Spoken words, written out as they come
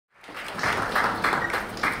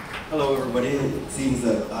Hello everybody, it seems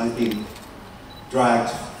that I've been dragged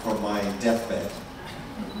from my deathbed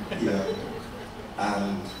here.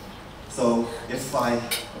 And so if I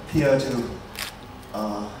appear to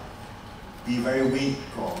be very weak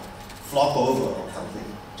or flop over or something,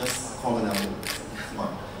 just call an ambulance. It's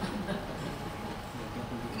fine.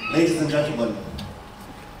 Ladies and gentlemen,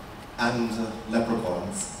 and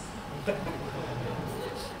leprechauns,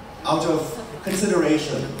 out of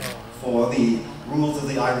consideration for the rules of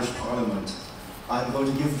the Irish Parliament, I'm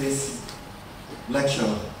going to give this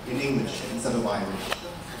lecture in English instead of Irish.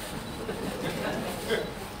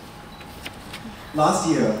 Last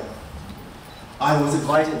year, I was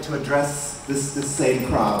invited to address this same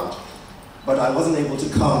crowd, but I wasn't able to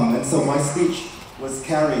come, and so my speech was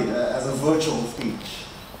carried as a virtual speech.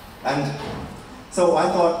 And so I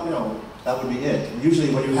thought, that would be it.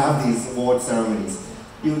 Usually when you have these award ceremonies,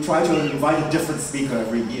 you try to invite a different speaker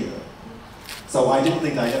every year. So I didn't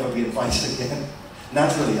think I'd ever be invited again.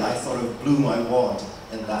 Naturally, I sort of blew my wad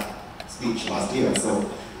in that speech last year, so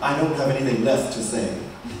I don't have anything left to say.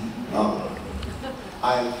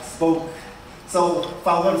 I spoke, so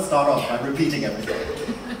I'm going to start off by repeating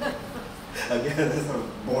everything. Again, this is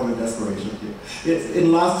born in desperation here.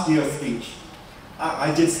 In last year's speech,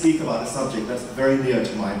 I did speak about a subject that's very near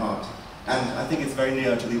to my heart. And I think it's very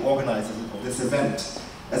near to the organizers of this event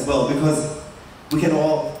as well, because we can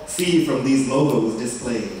all see from these logos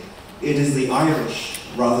displayed, it is the Irish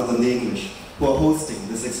rather than the English who are hosting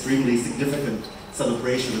this extremely significant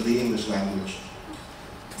celebration of the English language.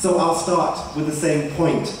 So I'll start with the same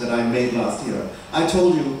point that I made last year. I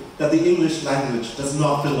told you that the English language does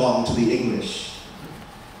not belong to the English.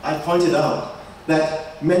 I pointed out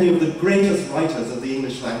that many of the greatest writers of the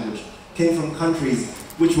English language came from countries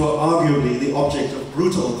which were arguably the object of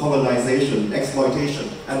brutal colonization, exploitation,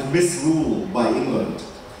 and misrule by England.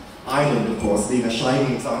 Ireland, of course, being a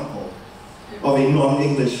shining example of a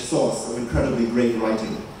non-English source of incredibly great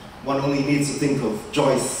writing. One only needs to think of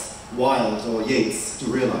Joyce, Wilde, or Yeats to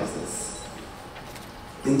realize this.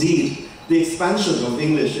 Indeed, the expansion of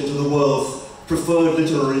English into the world's preferred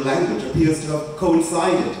literary language appears to have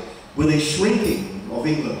coincided with a shrinking of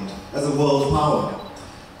England as a world power.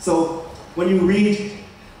 So, when you read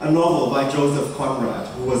a novel by Joseph Conrad,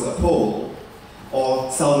 who was a Pole,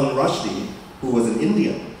 or Salman Rushdie, who was an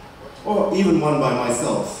Indian, or even one by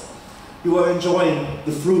myself, you are enjoying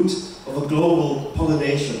the fruit of a global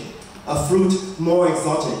pollination, a fruit more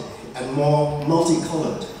exotic and more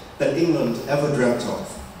multicolored than England ever dreamt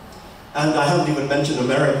of. And I haven't even mentioned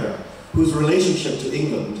America, whose relationship to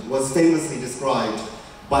England was famously described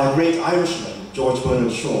by a great Irishman, George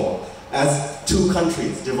Bernard Shaw, as two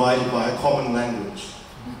countries divided by a common language.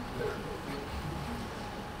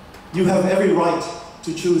 You have every right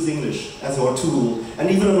to choose English as your tool, and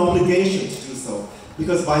even an obligation to do so,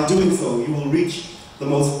 because by doing so, you will reach the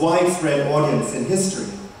most widespread audience in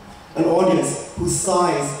history, an audience whose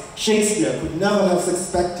size Shakespeare could never have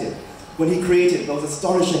suspected when he created those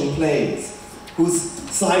astonishing plays, whose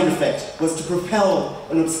side effect was to propel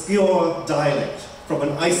an obscure dialect from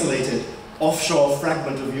an isolated offshore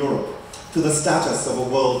fragment of Europe to the status of a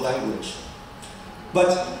world language.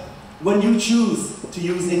 But when you choose to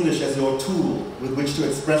use English as your tool with which to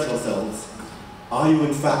express yourselves, are you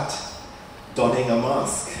in fact donning a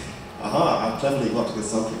mask? Aha, I cleverly got to the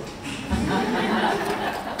subject.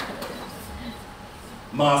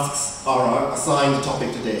 Masks are our assigned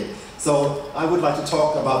topic today, so I would like to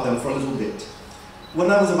talk about them for a little bit. When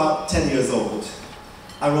I was about 10 years old,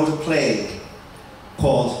 I wrote a play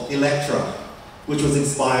called Electra, which was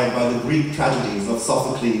inspired by the Greek tragedies of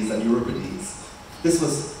Sophocles and Euripides. This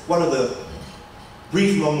was one of the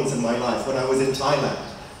brief moments in my life when I was in Thailand.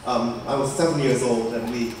 I was 7 years old and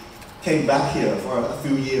we came back here for a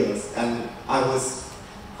few years, and I was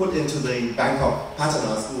put into the Bangkok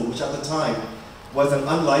Patana school, which at the time was an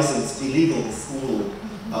unlicensed, illegal school,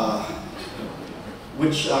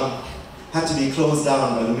 which had to be closed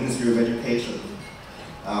down by the Ministry of Education.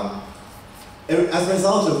 As a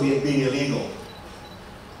result of being illegal,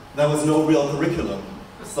 there was no real curriculum.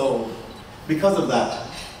 So, because of that,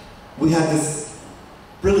 we had this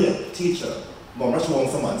brilliant teacher, Morachwong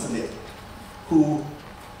Samansanit, who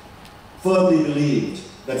firmly believed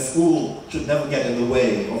that school should never get in the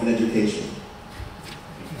way of an education.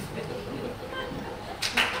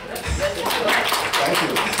 Thank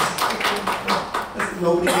you.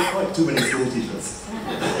 Nobody can quite too many school teachers.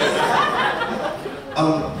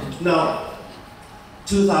 Now,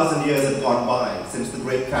 2,000 years have gone by since the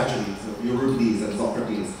great tragedies of Euripides and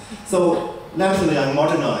Socrates. So naturally I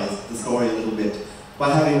modernized the story a little bit by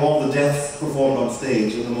having all the deaths performed on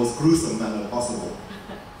stage in the most gruesome manner possible.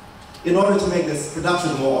 In order to make this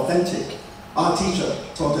production more authentic, our teacher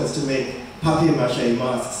taught us to make papier-mâché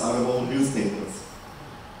masks out of old newspapers.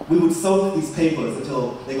 We would soak these papers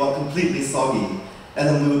until they got completely soggy, and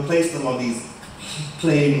then we would place them on these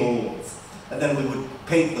clay molds, and then we would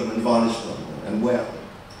paint them and varnish them and wear them.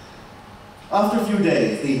 After a few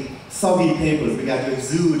days, the soggy papers began to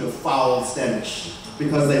exude a foul stench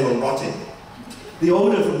because they were rotting. The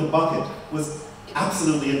odor from the bucket was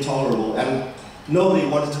absolutely intolerable, and nobody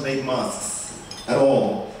wanted to make masks at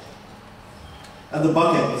all. And the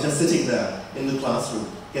bucket was just sitting there in the classroom,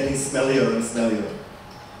 getting smellier and smellier.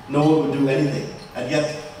 No one would do anything, and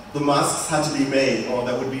yet the masks had to be made or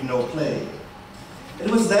there would be no play. It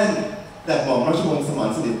was then that Mom Rashomon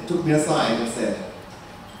Samansini took me aside and said,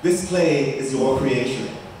 "This play is your creation.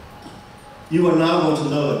 You are now going to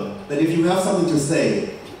learn that if you have something to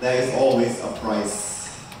say, there is always a price.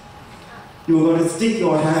 You are going to stick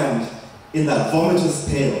your hand in that vomitous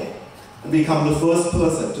pail and become the first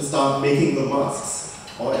person to start making the masks,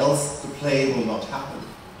 or else the play will not happen."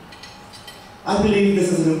 I believe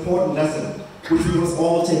this is an important lesson which we must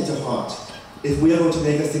all take to heart if we are going to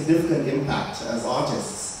make a significant impact as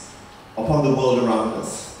artists upon the world around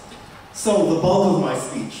us. So the bulk of my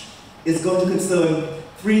speech is going to concern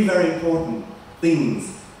three very important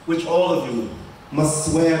things which all of you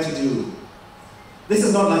must swear to do. This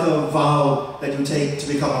is not like a vow that you take to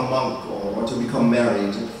become a monk or to become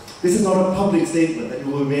married. This is not a public statement that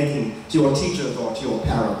you will be making to your teachers or to your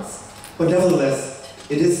parents. But nevertheless,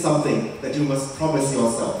 it is something that you must promise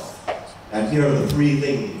yourself. And here are the three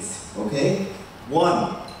things, okay?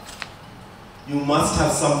 1, you must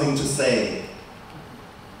have something to say.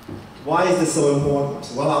 Why is this so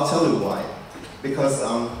important? Well, I'll tell you why. Because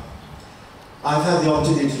I've had the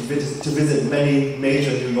opportunity to visit many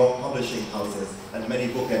major New York publishing houses and many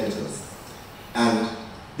book editors. And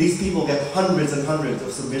these people get hundreds and hundreds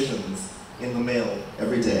of submissions in the mail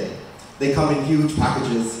every day. They come in huge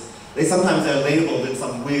packages. Sometimes they're labeled in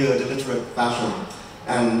some weird, illiterate fashion.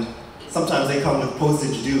 And sometimes they come with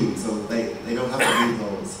postage due, so they don't have to read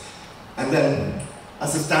those. And then a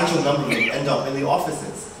substantial number of them end up in the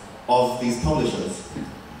offices of these publishers.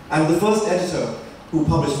 And the first editor who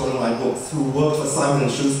published one of my books, who worked for Simon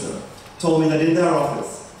 & Schuster, told me that in their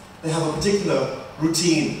office, they have a particular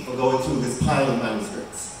routine for going through this pile of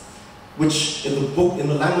manuscripts, which in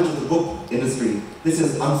the language of the book industry, this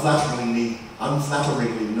is unflatteringly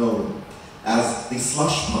known as the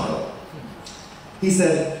slush pile. He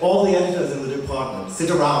said all the editors in the department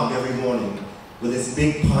sit around every morning with this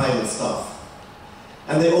big pile of stuff,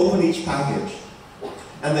 and they open each package,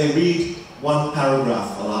 and they read one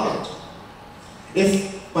paragraph aloud.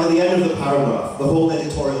 If by the end of the paragraph, the whole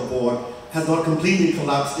editorial board has not completely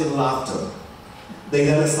collapsed in laughter, they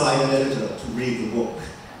then assign an editor to read the book.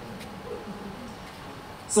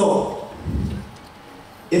 So,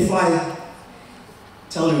 if I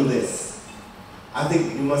tell you this, I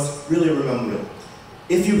think you must really remember it.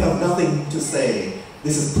 If you have nothing to say,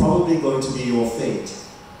 this is probably going to be your fate.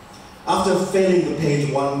 After failing the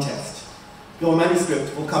page 1 test, your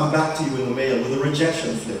manuscript will come back to you in the mail with a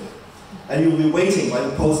rejection slip. And you'll be waiting by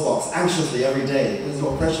the postbox anxiously every day as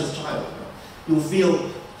your precious child. You'll feel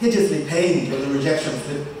hideously pained when the rejection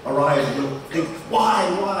slip arrives, and you'll think, why?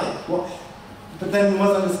 But then you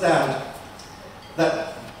must understand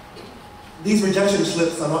that these rejection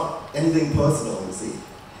slips are not anything personal, you see.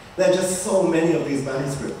 There are just so many of these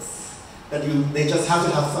manuscripts that they just have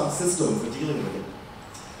to have some system for dealing with it.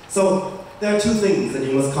 So there are two things that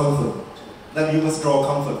you must draw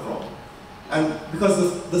comfort from. And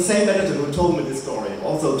because the same editor who told me this story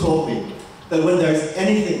also told me that when there's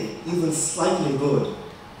anything even slightly good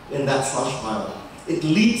in that slush pile, it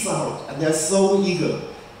leaps out, and they're so eager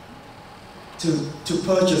to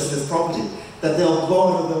purchase this property that they'll go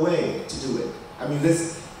out of their way to do it. I mean,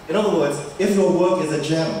 in other words, if your work is a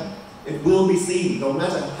gem, it will be seen. No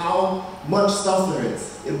matter how much stuff there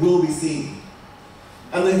is, it will be seen.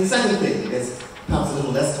 And the second thing is perhaps a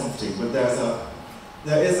little less comforting, but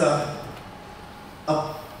there is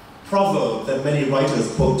a proverb that many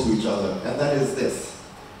writers quote to each other, and that is this: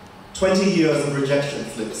 20 years of rejection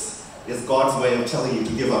slips is God's way of telling you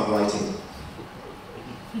to give up writing.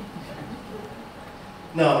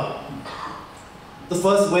 Now, the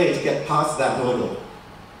first way to get past that hurdle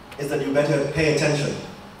is that you better pay attention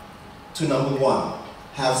to number 1,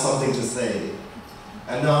 have something to say.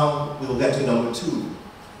 And now we will get to number 2.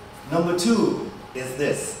 Number 2 is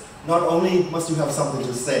this: not only must you have something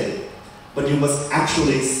to say, but you must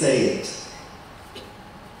actually say it.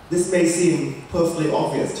 This may seem perfectly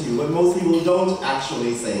obvious to you, but most people don't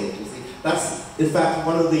actually say it, you see. That's, in fact,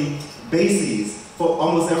 one of the bases for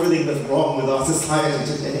almost everything that's wrong with our society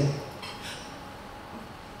today.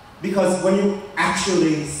 Because when you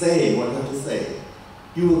actually say what you have to say,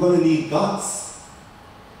 you are going to need guts.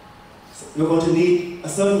 You're going to need a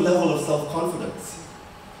certain level of self-confidence.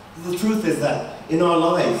 The truth is that in our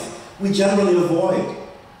lives, we generally avoid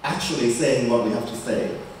actually saying what we have to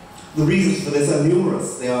say. The reasons for this are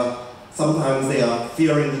numerous. Sometimes they are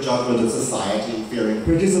fearing the judgment of society, fearing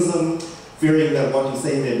criticism, fearing that what you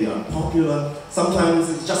say may be unpopular. Sometimes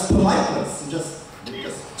it's just politeness. You're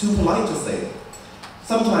just too polite to say it.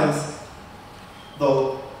 Sometimes,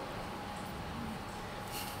 though,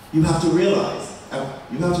 you have to realize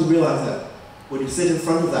that when you sit in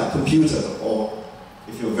front of that computer, or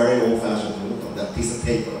if you're very old-fashioned, on that piece of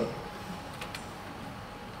paper,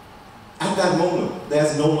 at that moment,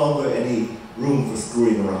 there's no longer any room for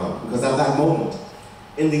screwing around. Because at that moment,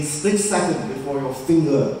 in the split second before your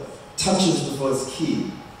finger touches the first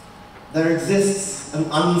key, there exists an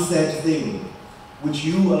unsaid thing which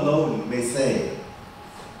you alone may say.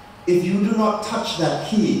 If you do not touch that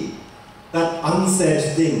key, that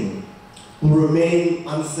unsaid thing will remain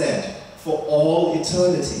unsaid for all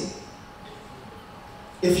eternity.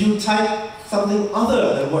 If you type something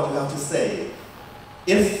other than what you have to say,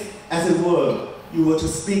 if, as it were, you were to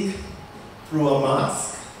speak through a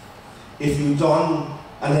mask, if you don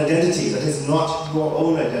an identity that is not your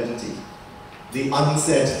own identity, the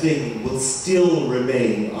unsaid thing will still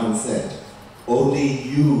remain unsaid. Only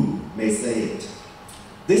you may say it.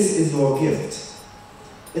 This is your gift.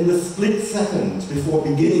 In the split second before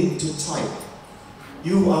beginning to type,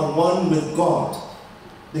 you are one with God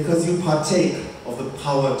because you partake of the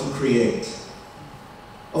power to create.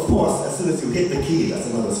 Of course, as soon as you hit the key, that's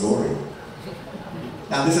another story.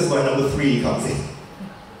 And this is where number 3 comes in.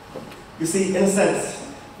 You see, in a sense,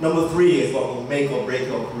 number 3 is what will make or break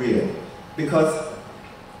your career. Because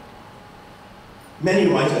many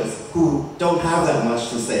writers who don't have that much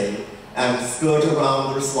to say and skirt around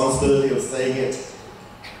the responsibility of saying it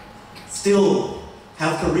still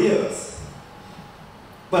have careers.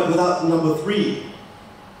 But without number 3,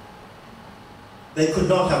 they could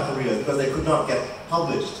not have careers because they could not get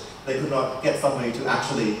published. They could not get somebody to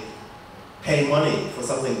actually pay money for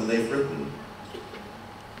something that they've written.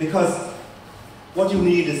 Because what you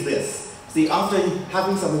need is this. See, after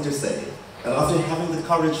having something to say, and after having the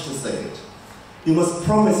courage to say it, you must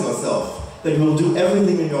promise yourself that you will do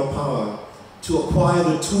everything in your power to acquire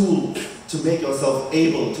the tools to make yourself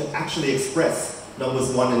able to actually express numbers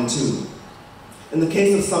 1 and 2. In the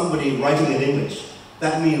case of somebody writing in English,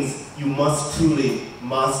 that means you must truly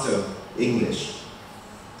master English.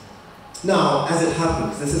 Now, as it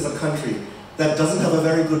happens, this is a country that doesn't have a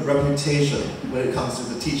very good reputation when it comes to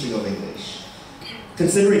the teaching of English.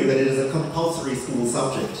 Considering that it is a compulsory school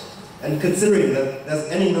subject, and considering that there's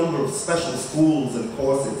any number of special schools and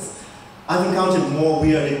courses, I've encountered more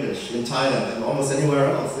weird English in Thailand than almost anywhere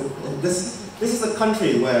else. This is a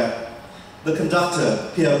country where the conductor,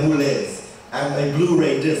 Pierre Boulez, and a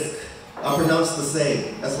Blu-ray disc are pronounced the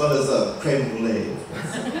same, as well as a creme brulee.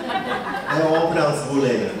 They're all pronounced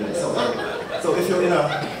boulé. So if you're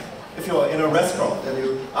in a restaurant and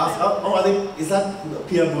you ask, is that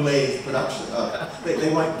Pierre Boulet's production?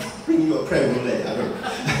 They might bring you a creme brulee. I don't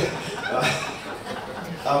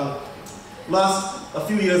know. A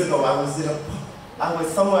few years ago, I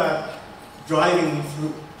was somewhere driving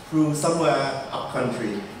through somewhere up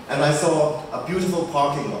country, and I saw a beautiful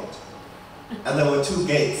parking lot, and there were 2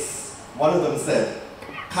 gates. One of them said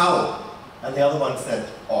cow, and the other one said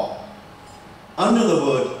 "or." Under the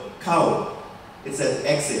word cow, it said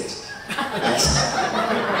exit.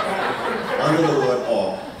 Under the word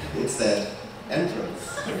 "or," it said entrance.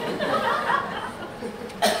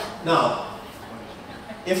 Now,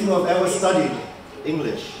 if you have ever studied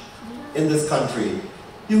English in this country,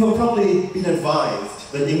 you have probably been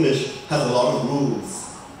advised that English has a lot of rules.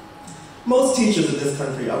 Most teachers in this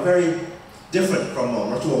country are very different from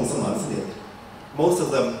most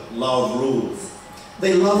of them love rules.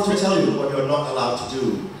 They love to tell you what you're not allowed to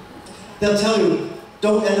do. They'll tell you,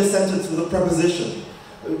 don't end a sentence with a preposition.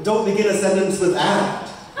 Don't begin a sentence with and.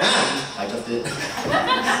 And, I just did.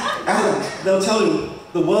 And, they'll tell you,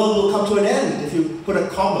 the world will come to an end if you put a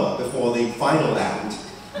comma before the final and.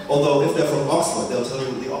 Although if they're from Oxford, they'll tell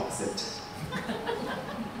you the opposite.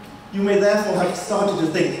 You may therefore have started to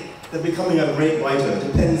think that becoming a great writer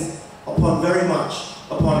depends very much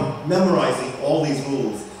upon memorizing all these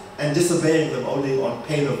rules and disobeying them only on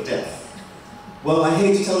pain of death. Well, I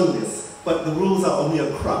hate to tell you this, but the rules are only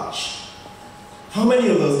a crutch. How many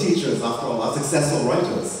of those teachers, after all, are successful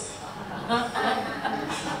writers?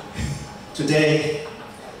 Today,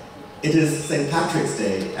 it is St. Patrick's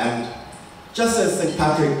Day, and just as St.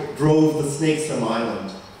 Patrick drove the snakes from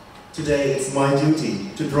Ireland, Today, it's my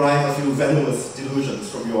duty to drive a few venomous delusions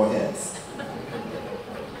from your heads.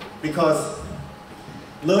 Because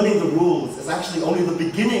learning the rules is actually only the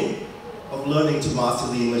beginning of learning to master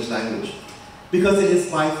the English language. Because it is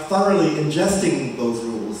by thoroughly ingesting those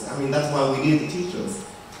rules, I mean, that's why we need the teachers.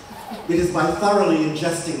 It is by thoroughly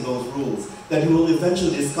ingesting those rules that you will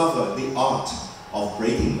eventually discover the art of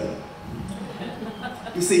breaking them.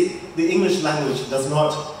 You see, the English language does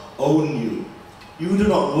not own you. You do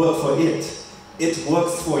not work for it. It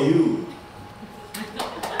works for you.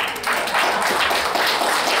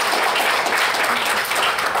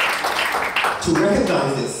 To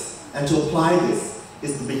recognize this and to apply this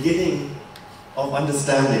is the beginning of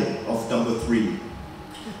understanding of number 3.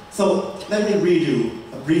 So let me read you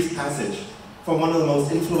a brief passage from one of the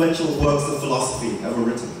most influential works of philosophy ever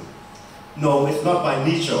written. No, it's not by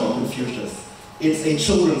Nietzsche or Confucius. It's a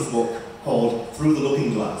children's book called Through the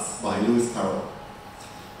Looking Glass by Lewis Carroll.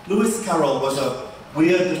 Lewis Carroll was a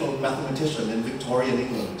weird little mathematician in Victorian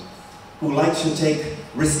England who liked to take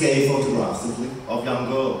risque photographs of young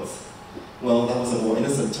girls. Well, that was a more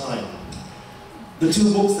innocent time. The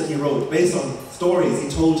 2 books that he wrote, based on stories he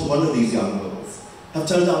told to one of these young girls, have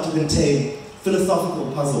turned out to contain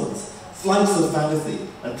philosophical puzzles, flights of fantasy,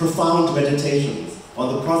 and profound meditations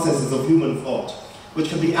on the processes of human thought, which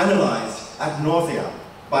can be analyzed ad nauseam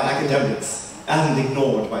by academics and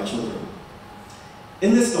ignored by children.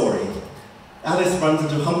 In this story, Alice runs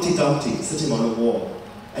into Humpty Dumpty sitting on a wall,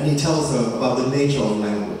 and he tells her about the nature of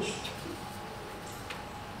language.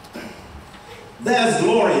 "There's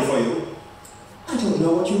glory for you." "I don't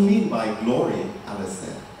know what you mean by glory," Alice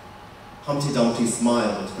said. Humpty Dumpty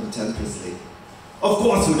smiled contemptuously. "Of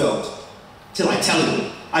course you don't, till I tell you.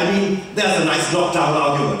 I mean, there's a nice knockdown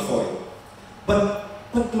argument for you."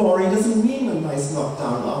 But glory doesn't mean a nice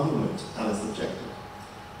knockdown argument," Alice objected.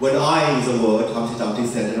 "When I use a word," Humpty Dumpty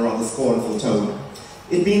said in a rather scornful tone,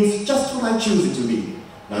 "it means just what I choose it to be,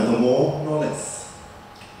 neither more nor less."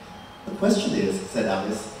 "The question is," said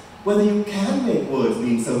Alice, "whether you can make words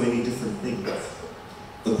mean so many different things."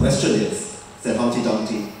 "The question is," said Humpty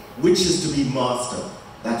Dumpty, "which is to be master,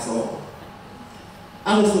 that's all."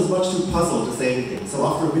 Alice was much too puzzled to say anything, so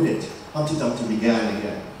after a minute, Humpty Dumpty began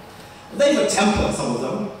again. "They've a temper, some of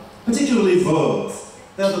them, particularly verbs.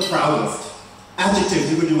 They're the proudest. Adjectives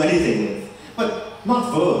you can do anything with, but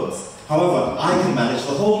not verbs. However, I can manage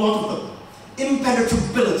the whole lot of them.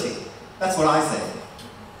 Impenetrability, that's what I say."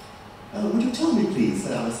 "Would you tell me, please,"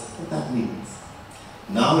 said Alice, "what that means?"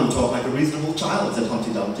 "Now you talk like a reasonable child," said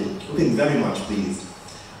Humpty Dumpty, looking very much pleased.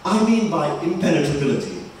 "I mean by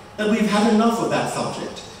impenetrability that we've had enough of that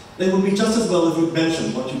subject. It would be just as well if you'd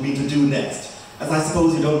mentioned what you mean to do next, as I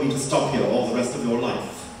suppose you don't mean to stop here all the rest of your life."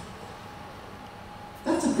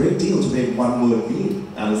 "That's a great deal to make one word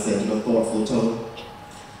mean," Alice said in a thoughtful tone.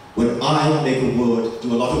 "When I make a word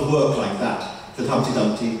do a lot of work like that," said Humpty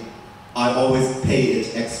Dumpty, "I always pay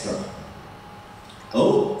it extra."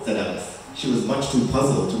 "Oh," said Alice. She was much too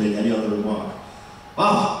puzzled to make any other remark.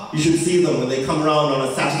 "Ah, you should see them when they come round on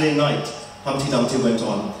a Saturday night," Humpty Dumpty went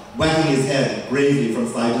on, wagging his head gravely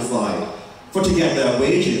from side to side. "For to get their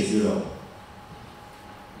wages, you know."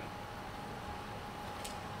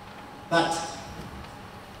 That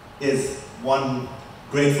is one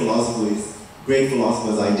great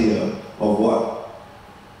philosopher's idea of what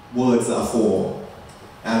words are for.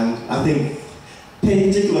 And I think pay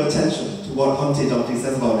particular attention to what Humpty Dumpty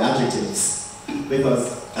says about adjectives, because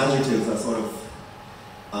adjectives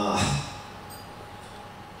are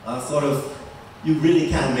you really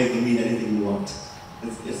can make them mean anything you want.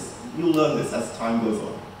 You'll learn this as time goes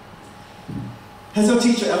on. Has your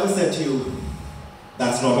teacher ever said to you,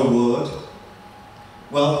 "That's not a word"?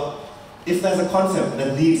 Well, if there's a concept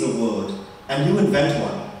that needs a word, and you invent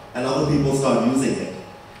one, and other people start using it,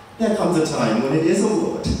 there comes a time when it is a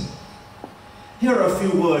word. Here are a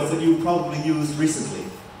few words that you've probably used recently.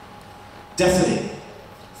 Deafening,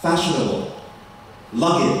 fashionable,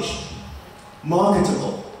 luggage,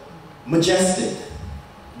 marketable, majestic,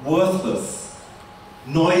 worthless,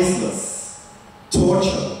 noiseless,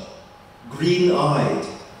 torture, green-eyed,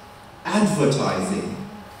 advertising,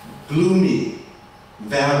 gloomy,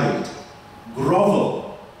 varied,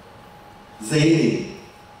 grovel, zany,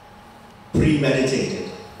 premeditated.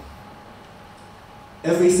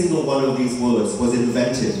 Every single one of these words was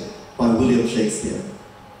invented by William Shakespeare.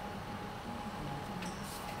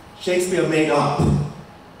 Shakespeare made up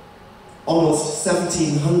almost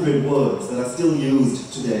 1,700 words that are still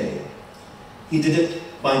used today. He did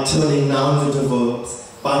it by turning nouns into verbs,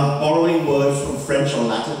 by borrowing words from French or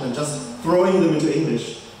Latin and just throwing them into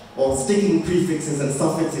English, or sticking prefixes and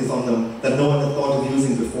suffixes on them that no one had thought of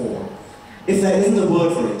using before. If there isn't a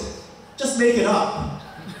word for it, Just make it up.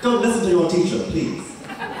 Don't listen to your teacher, please.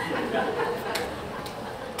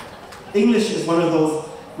 English is one of those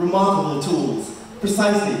remarkable tools,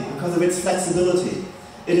 precisely because of its flexibility.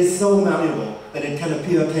 It is so malleable that it can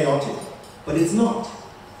appear chaotic, but it's not.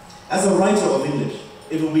 As a writer of English,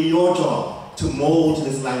 it will be your job to mold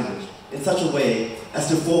this language in such a way as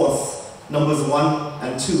to force numbers 1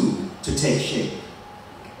 and 2 to take shape.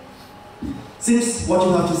 Since what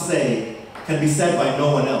you have to say can be said by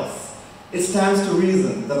no one else, it stands to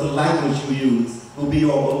reason that the language you use will be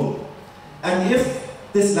your own. And if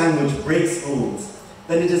this language breaks rules,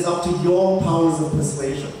 then it is up to your powers of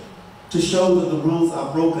persuasion to show that the rules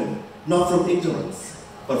are broken, not from ignorance,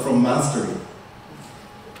 but from mastery.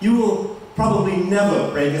 You will probably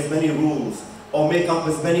never break as many rules or make up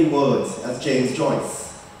as many words as James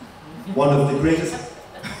Joyce, one of the greatest,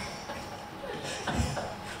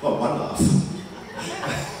 well, one laugh.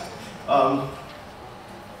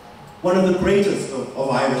 One of the greatest of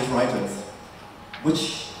Irish writers,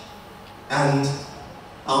 and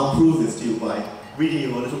I'll prove this to you by reading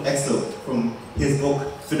you a little excerpt from his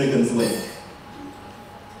book, Finnegan's Wake.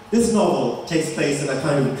 This novel takes place in a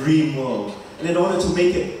kind of dream world, and in order to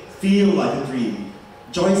make it feel like a dream,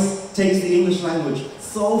 Joyce takes the English language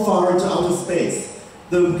so far into outer space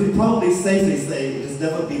that we could probably safely say it has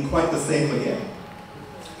never been quite the same again.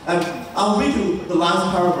 And I'll read you the last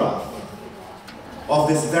paragraph of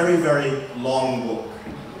this very, very long book.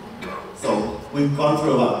 So we've gone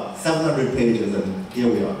through about 700 pages, and here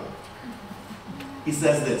we are. He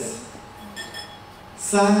says this: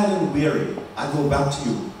 "Sad and weary, I go back to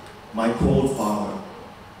you, my cold father,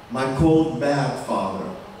 my cold, mad father,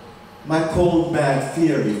 my cold, mad,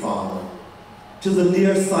 fiery father, to the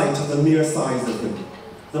near sight of the mere size of him.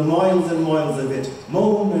 The miles and miles of it,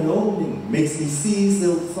 moan and owning, makes me see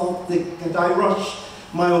so salt thick, and I rush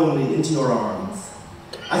my only into your arms.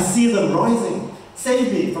 I see them rising,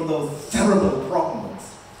 save me from those terrible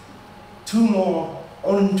problems. Two more,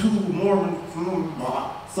 on two more,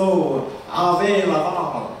 so ave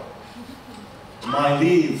laval. My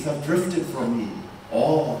leaves have drifted from me,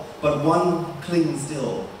 all but one clings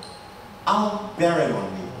still. I'll bear it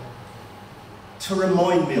on me, to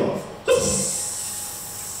remind me of.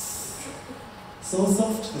 So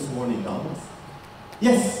soft this morning, dolls.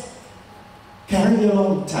 Yes, carry me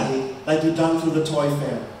along, Taddy, like you've done through the toy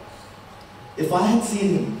fair. If I had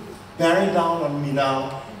seen him bearing down on me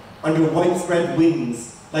now, under white spread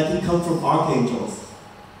wings, like he'd come from archangels,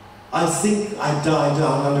 I sink, I die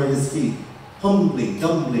down under his feet, humbly,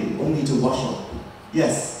 dumbly, only to wash up.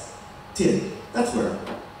 Yes, Tid, that's where.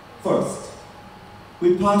 First,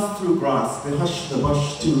 we pass through grass, we hush the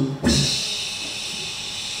bush to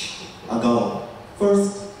a gull.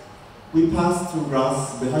 First, we pass through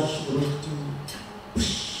grass, we hush the bush to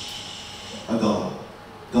a gull.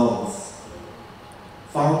 Gulls.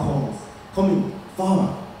 Fire calls, coming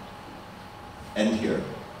far. End here.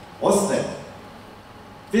 Osten.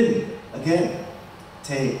 Vin, again.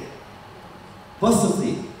 Take. Bus of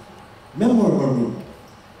thee. Memorable.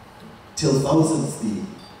 Till thousands thee.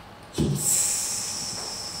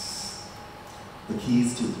 The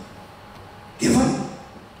keys to given.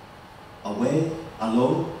 Away,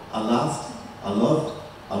 alone, at last, unloved,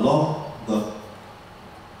 along the.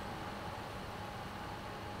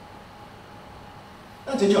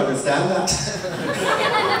 Now, did you understand that?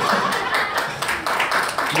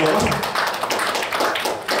 No?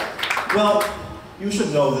 Well, you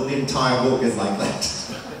should know that the entire book is like that.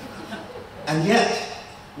 And yet,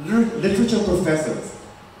 literature professors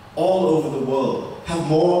all over the world have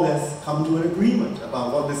more or less come to an agreement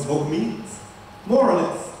about what this book means. More or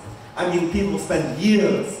less. I mean, people spend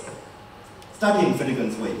years studying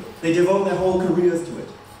Finnegan's Wake. They devote their whole careers to it.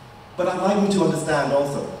 But I'd like you to understand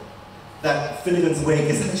also that Finnegan's Wake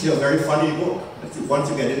is actually a very funny book once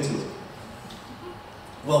you get into it.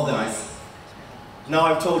 Well, guys, now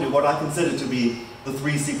I've told you what I consider to be the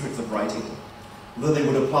 3 secrets of writing, though they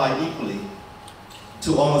would apply equally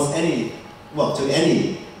to almost any, well, to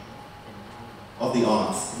any of the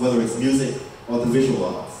arts, whether it's music or the visual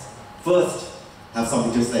arts. First, have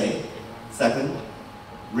something to say. Second,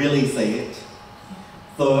 really say it.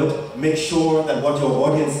 Third, make sure that what your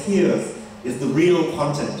audience hears is the real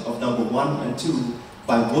content of number 1 and 2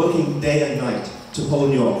 by working day and night to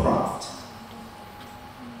hone your craft.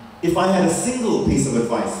 If I had a single piece of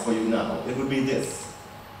advice for you now, it would be this: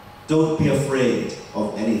 don't be afraid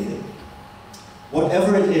of anything.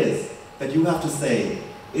 Whatever it is that you have to say,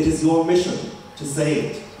 it is your mission to say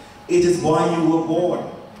it. It is why you were born.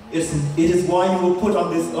 It is why you were put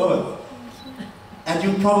on this earth. And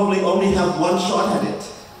you probably only have one shot at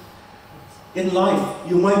it. In life,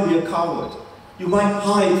 you might be a coward. You might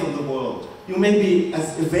hide from the world. You may be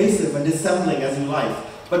as evasive and dissembling as you like,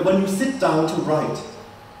 but when you sit down to write,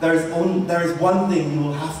 there is one thing you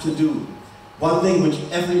will have to do, one thing which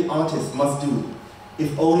every artist must do,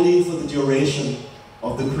 if only for the duration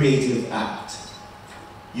of the creative act.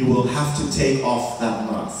 You will have to take off that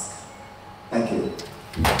mask. Thank you.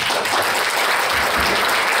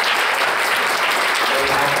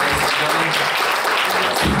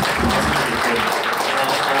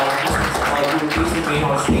 Please remain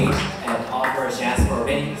on stage and offer a chance for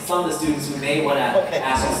some of the students who may want to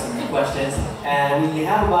ask us some questions. And we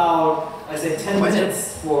have about, I said, 10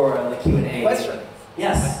 minutes for the Q&A. Questions?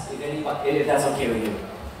 Yes, if that's okay with you.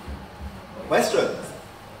 Questions?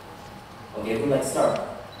 Okay, who'd like to start?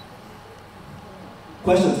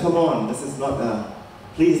 Questions, come on. This is not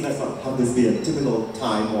please let's not have this be a typical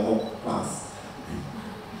time or class.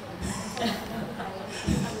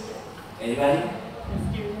 Anybody?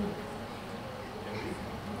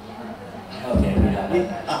 Okay, we have it.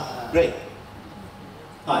 Great.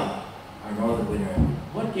 Hi. Our northern winner.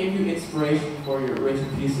 What gave you inspiration for your written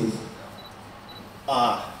pieces?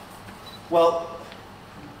 Well,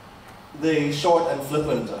 the short and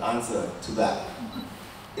flippant answer to that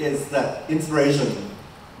is that inspiration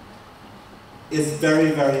is very,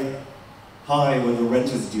 very high when the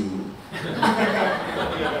rent is due.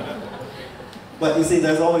 But you see,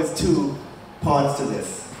 there's always two parts to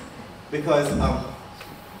this. Because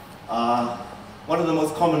one of the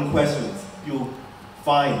most common questions you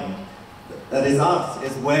find that is asked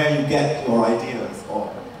is where you get your ideas.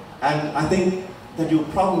 And I think that you'll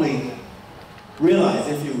probably realize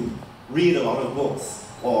if you read a lot of books,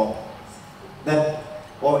 or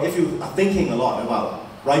if you are thinking a lot about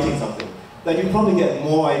writing something, that you probably get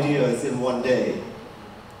more ideas in one day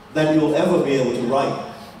than you'll ever be able to write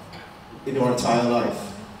in your entire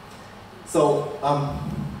life. So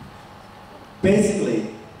basically,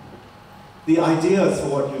 the ideas for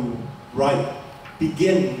what you write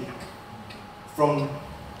begin from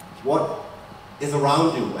what is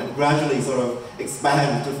around you and gradually sort of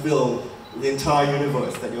expand to fill the entire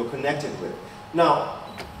universe that you're connected with. Now,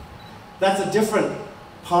 that's a different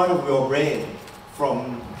part of your brain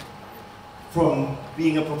from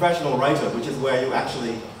being a professional writer, which is where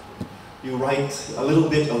you write a little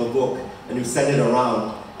bit of a book and you send it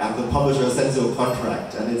around and the publisher sends you a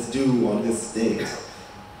contract and it's due on this date.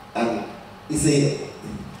 And you see,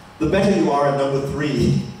 the better you are at number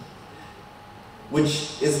 3,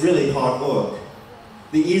 which is really hard work,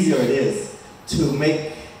 the easier it is to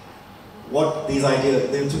make these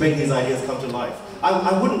ideas come to life.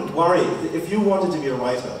 I wouldn't worry, if you wanted to be a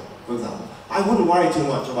writer, for example, I wouldn't worry too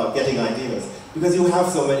much about getting ideas, because you have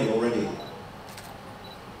so many already. Well,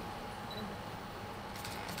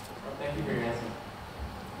 thank you for your answer.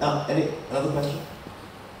 Another question?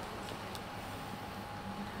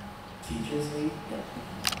 Teachers, maybe? Yeah.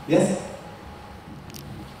 Yes?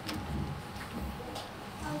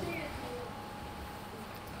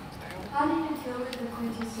 How do you deal with the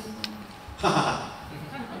criticism?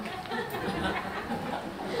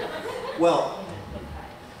 Well,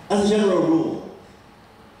 as a general rule,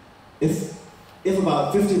 if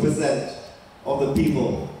about 50% of the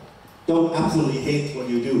people don't absolutely hate what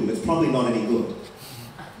you do, it's probably not any good.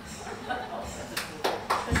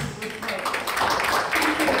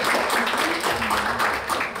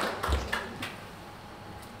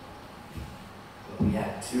 We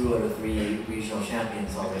had 2 out of 3 regional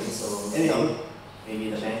champions already, so maybe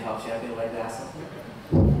the Bangkok champion would like to ask something?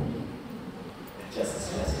 Just a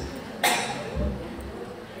suggestion.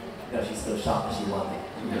 No, she's still shocked that she won it.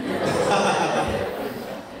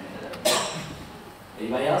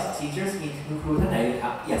 Anybody else? Teachers? มีคุณครูท่านไหนค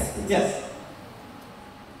รับ Yes, please. Yes.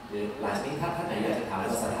 หรือหลังจากนี้ถ้าท่านไหนอยากจะถามภ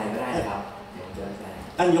าษาไทยก็ได้นะครับเดี๋ยวผมจะได้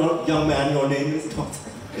And young man, your name is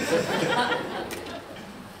Doctor.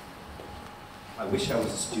 I wish I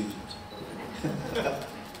was a student.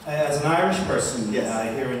 As an Irish person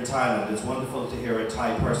here in Thailand, it's wonderful to hear a Thai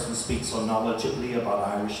person speak so knowledgeably about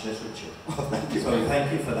Irish literature. Oh, thank you. So thank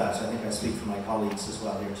you for that. I think I speak for my colleagues as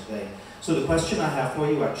well here today. So the question I have for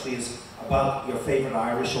you actually is about your favorite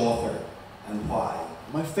Irish author and why.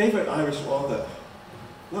 My favorite Irish author?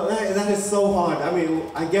 Well, that is so hard. I mean,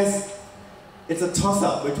 I guess it's a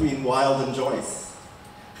toss-up between Wilde and Joyce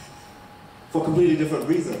for completely different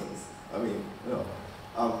reasons. I mean, you know,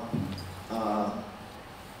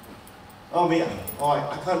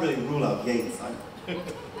 I can't really rule out Yeats.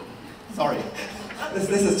 Sorry, this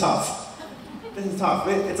is tough. This is tough.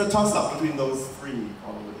 It's a toss-up between those 3,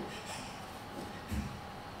 probably.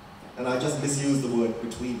 And I just misused the word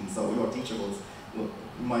between, so your teacher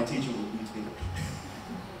my teacher will beat me.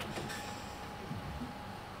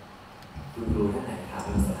 คุณครูท่านไหนถามเ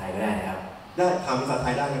ป็นภาษาไทยก็ได้นะครับ ได้ถามภาษาไท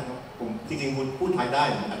ยได้ไหมครับผมจริงๆพูดไทยได้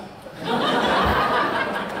เหมือนกัน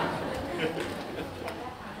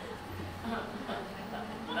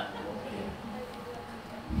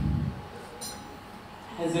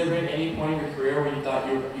Has there been any point in your career where you thought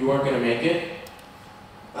you weren't going to make it?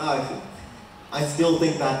 I still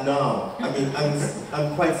think that now. I mean, I'm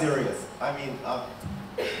quite serious. I mean,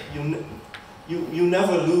 you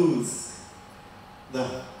never lose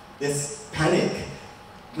this panic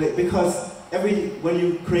because when you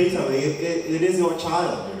create something, it is your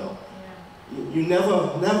child, you know. You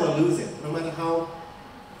never lose it, no matter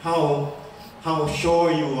how sure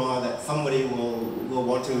you are that somebody will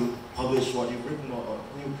want to publish what you've written, or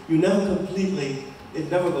you never completely, it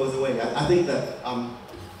never goes away. I think that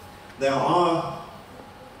there are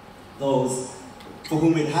those for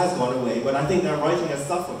whom it has gone away, but I think their writing has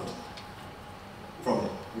suffered from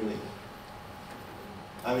it, really.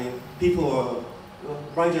 I mean,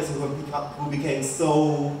 writers who became so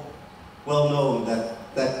well known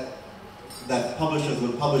that publishers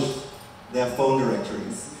would publish their phone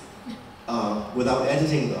directories without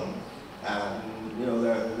editing them, and you know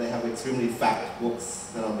they have extremely fat books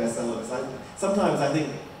that are bestsellers. Sometimes I think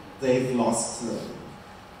they've lost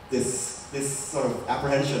this sort of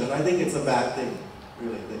apprehension, and I think it's a bad thing,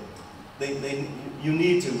 really. You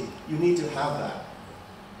need to have that,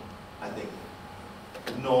 I think,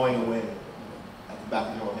 gnawing away at the back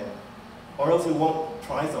of your head, or else you won't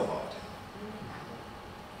try so hard.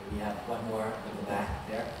 We have one more in the back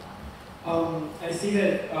there. I see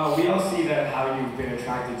that we all see that how you've been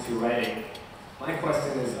attracted to writing. My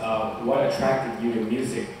question is, what attracted you to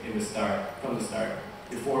music from the start,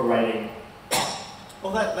 before writing?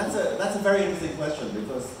 Well, that's a very interesting question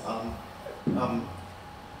because,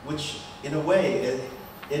 which in a way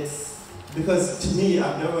it's because to me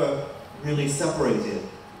I've never really separated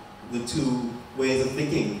the two ways of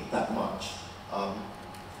thinking that much.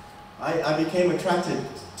 I became attracted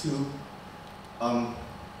to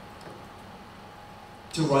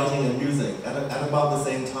writing and music at about the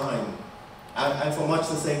same time, and for much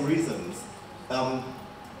the same reasons.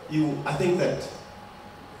 I think that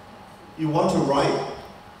you want to write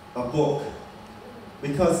a book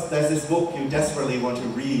because there's this book you desperately want to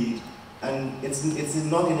read, and it's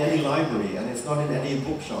not in any library and it's not in any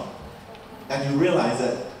bookshop, and you realize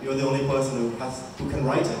that you're the only person who can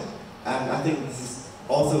write it. And I think this is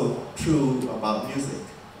also true about music.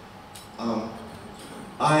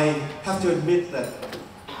 I have to admit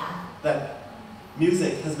that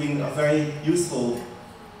music has been a very useful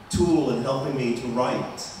tool in helping me to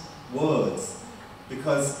write words,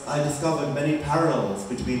 because I discovered many parallels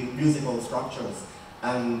between musical structures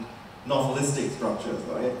and novelistic structures.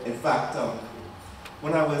 Right? In fact,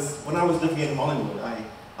 when I was living in Hollywood,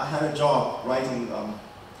 I had a job writing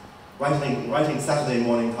Saturday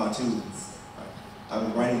morning cartoons. I was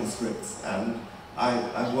writing the scripts, and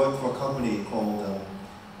I worked for a company called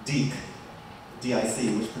DIC,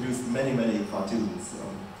 which produced many cartoons.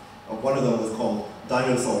 One of them was called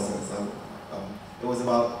Dinosaurs. It was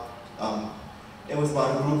about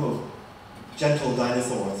a group of gentle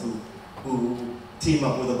dinosaurs who team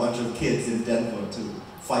up with a bunch of kids in Denver to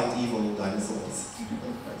fight evil dinosaurs.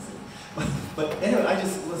 But anyway,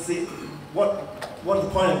 let's see, what the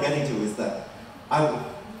point I'm getting to is that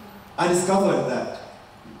I discovered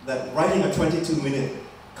that writing a 22-minute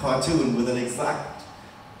cartoon with an exact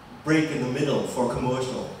break in the middle for a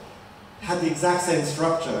commercial had the exact same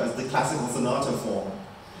structure as the classical sonata form.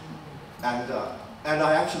 And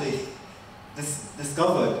I actually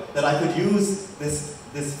discovered that I could use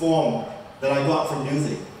this form that I got from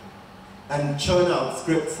music and churn out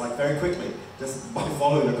scripts like very quickly, just by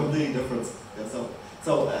following a completely different. So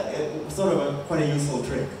it was sort of quite a useful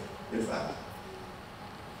trick, in fact.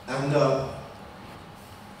 And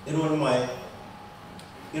in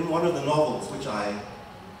one of the novels which I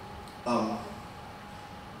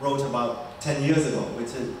wrote about 10 years ago,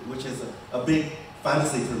 which is a big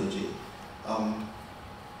fantasy trilogy.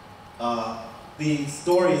 The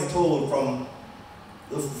story is told from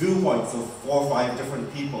the viewpoints of 4 or 5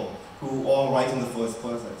 different people who all write in the first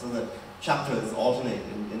person, so that chapters alternate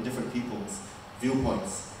in different people's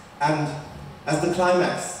viewpoints. And as the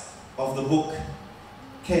climax of the book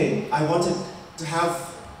came, I wanted to have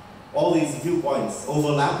all these viewpoints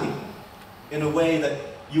overlapping in a way that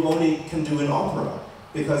you only can do in opera,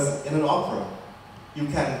 because in an opera you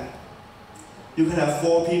can have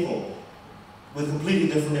 4 people with completely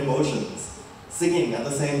different emotions singing at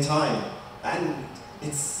the same time, and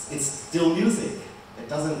it's still music. It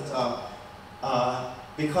doesn't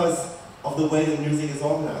because of the way the music is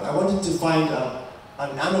organized. I wanted to find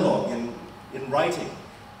an analog in writing,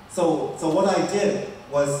 So what I did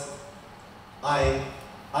was I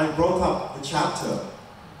broke up the chapter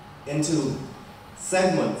into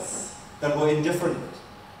segments that were in different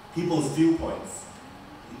people's viewpoints.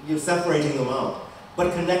 You're separating them out,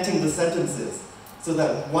 but connecting the sentences so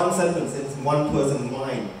that one sentence in one person's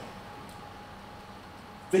mind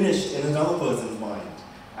finished in another person's mind,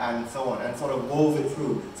 and so on, and sort of wove it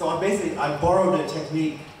through. So I borrowed a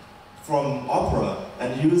technique from opera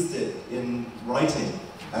and used it in writing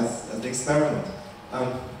as an experiment.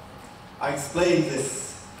 I explained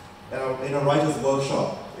this in a writer's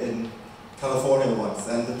workshop in California once,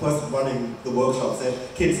 and the person running the workshop said,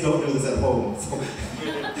 "Kids, don't do this at home."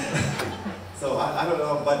 So I don't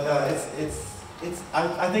know, but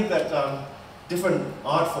I think that different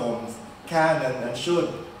art forms can and should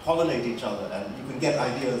pollinate each other, and you can get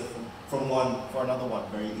ideas from one for another one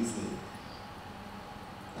very easily.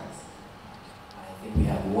 Thanks. I think we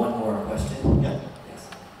have one more question. Yeah. Yes.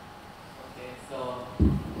 Okay, so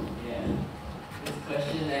yeah, this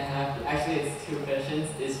question I have, actually it's two questions,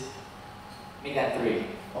 make that three.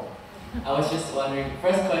 Oh. I was just wondering,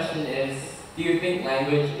 first question is, do you think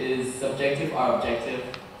language is subjective or objective?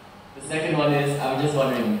 The second one is, I'm just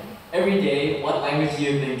wondering, every day, what language do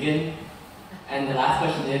you think in? And the last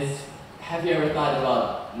question is, have you ever thought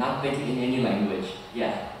about not thinking in any language?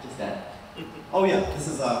 Yeah, just that. Oh yeah, this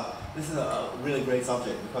is a really great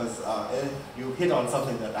subject because you hit on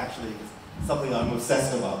something that actually is something I'm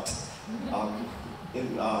obsessed about.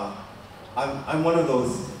 I'm one of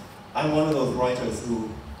those writers who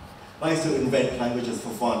likes to invent languages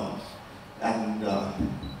for fun, and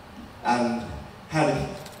had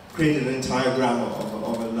created an entire grammar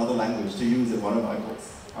of another language to use in one of my books.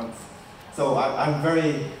 So I'm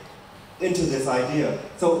very into this idea.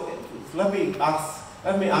 So let me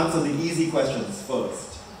answer the easy questions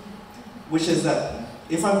first, which is that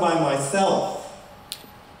if I'm by myself,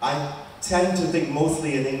 I tend to think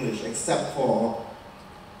mostly in English, except for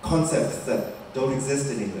concepts that don't exist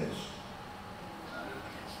in English.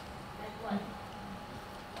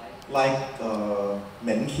 Like เห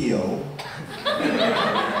ม็นเขียว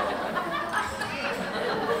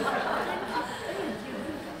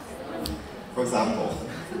for example.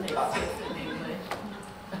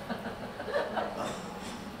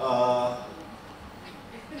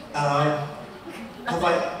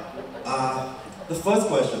 The first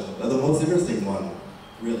question, the most interesting one,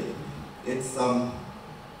 really, it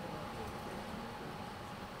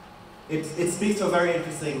speaks to a very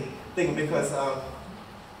interesting thing because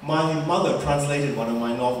my mother translated one of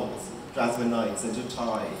my novels, Jasmine Nights, into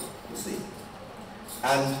Thai, you see.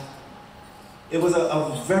 And it was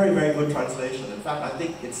a very, very good translation. In fact, I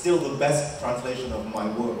think it's still the best translation of my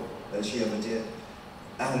work that she ever did.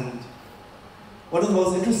 And one of the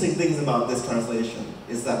most interesting things about this translation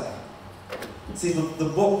is that, see, the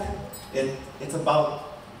book, it's about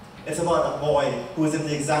a boy who is in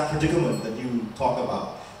the exact predicament that you talk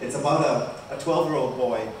about. It's about a 12-year-old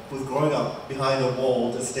boy who's growing up behind a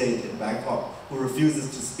walled estate in Bangkok, who refuses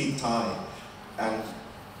to speak Thai and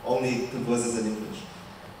only converses in English.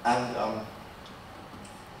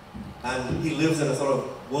 And he lives in a sort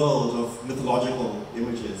of world of mythological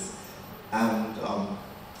images. And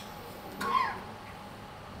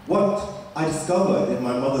what I discovered in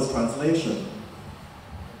my mother's translation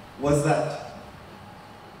was that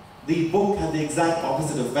the book had the exact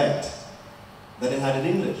opposite effect that it had in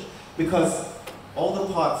English. Because all the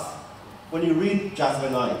parts, when you read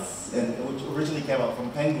Jasmine Nights, which originally came out from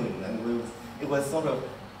Penguin, and it was sort of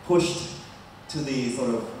pushed to the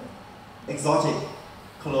sort of exotic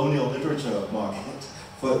colonial literature market,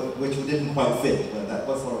 which didn't quite fit, but that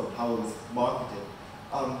was sort of how it was marketed.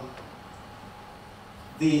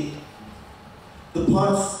 The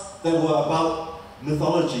parts that were about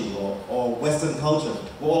mythology or Western culture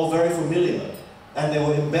were all very familiar, and they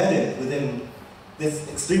were embedded within this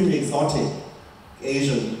extremely exotic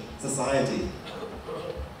Asian society.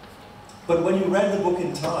 But when you read the book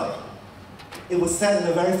in Thai, it was set in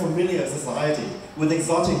a very familiar society with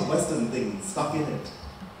exotic Western things stuck in it,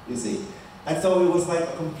 you see. And so it was like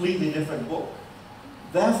a completely different book.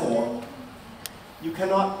 Therefore, you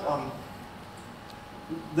cannot,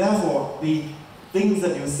 therefore, the things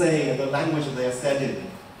that you say and the language that they are said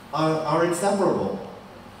in are inseparable.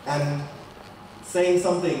 And saying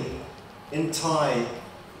something in Thai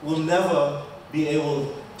will never be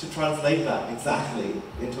able to translate that exactly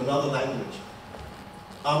into another language.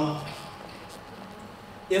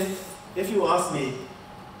 If you ask me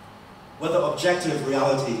whether objective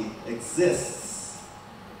reality exists,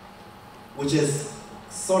 which is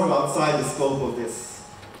sort of outside the scope of this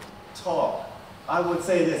talk, I would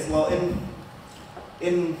say this. Well,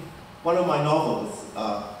 in one of my novels,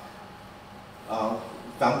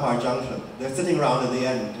 Vampire Junction. They're sitting around at the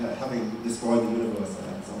end, having destroyed the universe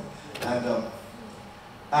and so on.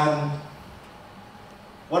 And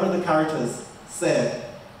one of the characters says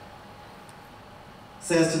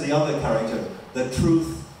to the other character that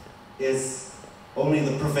truth is only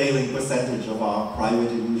the prevailing percentage of our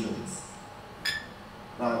private illusions.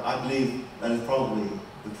 Now, I believe that is probably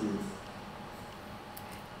the truth.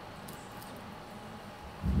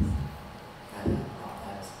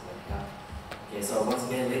 Okay, so once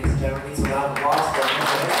again, ladies and gentlemen, please round of applause for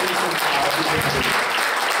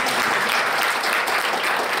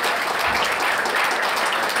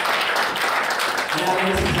Now,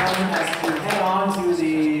 ladies and gentlemen, as we head on to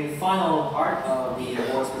the final part of the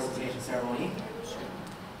awards presentation ceremony,